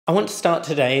I want to start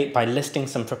today by listing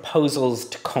some proposals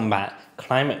to combat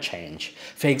climate change.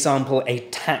 For example, a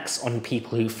tax on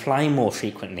people who fly more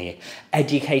frequently,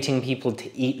 educating people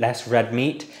to eat less red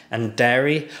meat and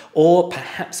dairy, or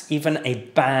perhaps even a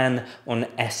ban on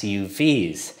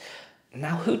SUVs.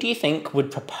 Now, who do you think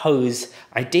would propose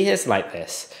ideas like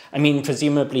this? I mean,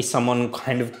 presumably someone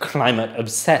kind of climate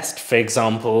obsessed, for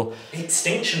example,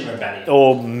 Extinction Rebellion.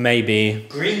 Or maybe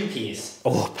Greenpeace.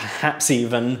 Or perhaps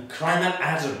even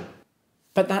ClimateAdam.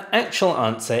 But that actual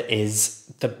answer is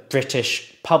the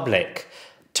British public.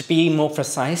 To be more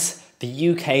precise, the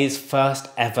UK's first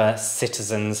ever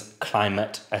Citizens'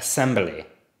 Climate Assembly.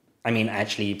 I mean,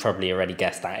 actually, you probably already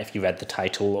guessed that if you read the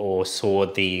title or saw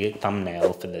the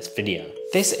thumbnail for this video.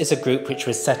 This is a group which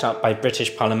was set up by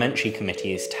British parliamentary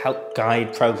committees to help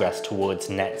guide progress towards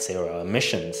net zero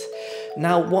emissions.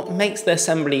 Now, what makes the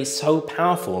assembly so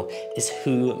powerful is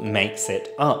who makes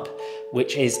it up,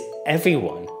 which is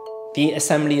everyone. The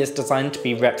assembly is designed to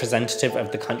be representative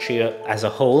of the country as a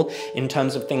whole in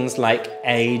terms of things like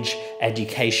age,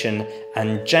 education,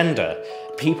 and gender.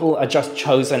 People are just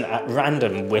chosen at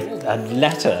random with a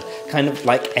letter, kind of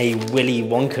like a Willy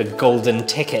Wonka golden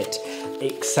ticket,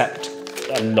 except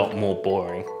a lot more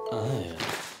boring. Oh.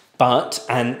 But,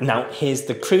 and now here's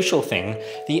the crucial thing,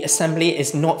 the assembly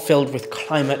is not filled with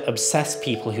climate-obsessed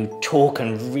people who talk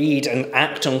and read and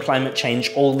act on climate change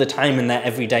all the time in their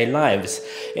everyday lives.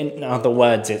 In other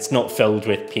words, it's not filled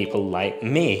with people like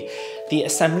me. The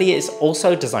assembly is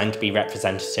also designed to be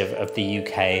representative of the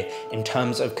UK in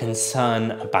terms of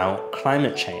concern about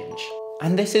climate change.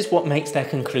 And this is what makes their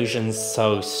conclusions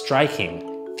so striking.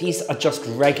 These are just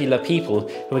regular people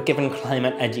who are given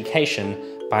climate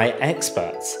education by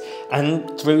experts. And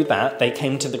through that, they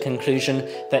came to the conclusion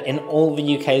that in all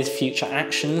the UK's future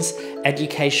actions,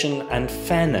 education and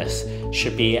fairness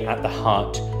should be at the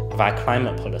heart of our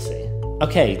climate policy.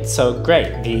 Okay, so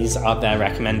great, these are their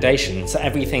recommendations.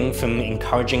 Everything from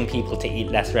encouraging people to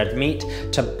eat less red meat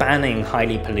to banning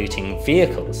highly polluting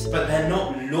vehicles. But they're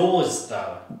not laws,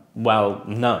 though. Well,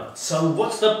 no. So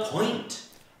what's the point?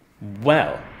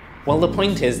 Well, the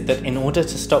point is that in order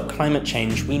to stop climate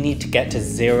change, we need to get to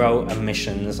zero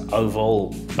emissions overall,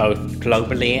 both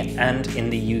globally and in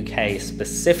the UK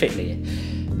specifically.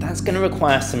 That's going to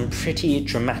require some pretty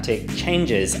dramatic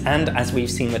changes, and as we've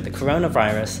seen with the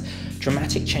coronavirus,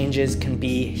 dramatic changes can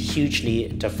be hugely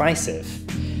divisive.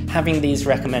 Having these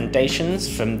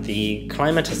recommendations from the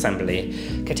Climate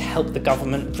Assembly could help the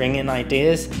government bring in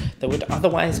ideas that would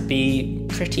otherwise be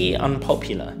pretty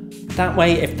unpopular. That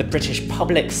way, if the British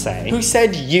public say, "Who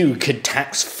said you could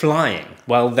tax flying?"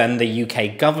 well, then the UK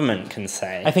government can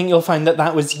say, "I think you'll find that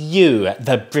that was you,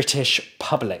 the British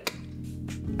public."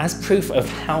 As proof of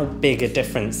how big a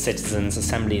difference citizens'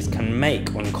 assemblies can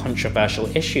make on controversial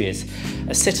issues,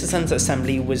 a citizens'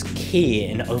 assembly was key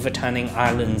in overturning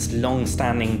Ireland's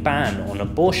long-standing ban on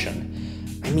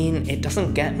abortion. I mean, it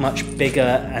doesn't get much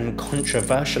bigger and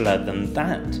controversialer than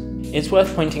that. It's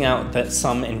worth pointing out that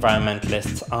some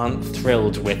environmentalists aren't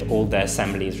thrilled with all the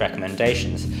Assembly's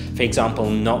recommendations. For example,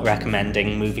 not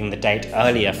recommending moving the date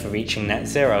earlier for reaching net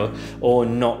zero, or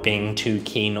not being too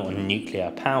keen on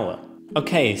nuclear power.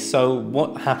 Okay, so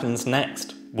what happens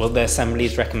next? Will the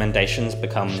Assembly's recommendations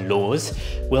become laws?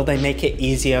 Will they make it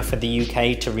easier for the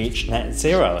UK to reach net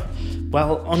zero?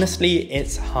 Well, honestly,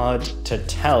 it's hard to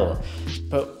tell.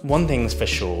 But one thing's for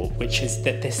sure, which is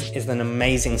that this is an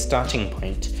amazing starting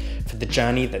point for the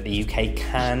journey that the UK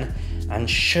can and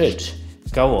should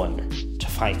go on to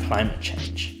fight climate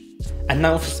change. And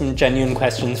now for some genuine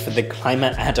questions for the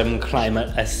ClimateAdam Climate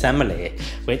Assembly,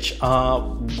 which are,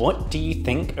 what do you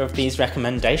think of these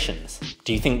recommendations?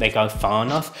 Do you think they go far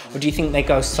enough? Or do you think they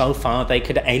go so far they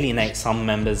could alienate some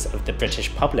members of the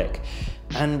British public?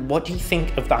 And what do you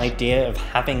think of the idea of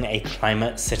having a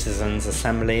Climate Citizens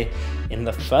Assembly in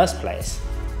the first place?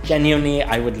 Genuinely,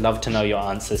 I would love to know your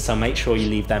answers, so make sure you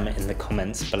leave them in the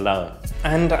comments below.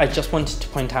 And I just wanted to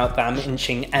point out that I'm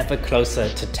inching ever closer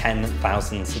to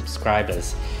 10,000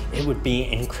 subscribers. It would be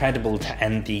incredible to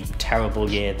end the terrible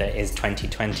year that is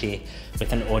 2020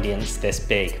 with an audience this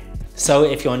big. So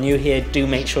if you're new here, do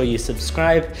make sure you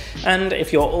subscribe, and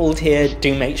if you're old here,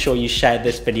 do make sure you share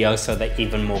this video so that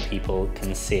even more people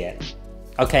can see it.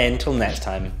 Okay, until next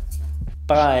time,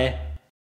 bye!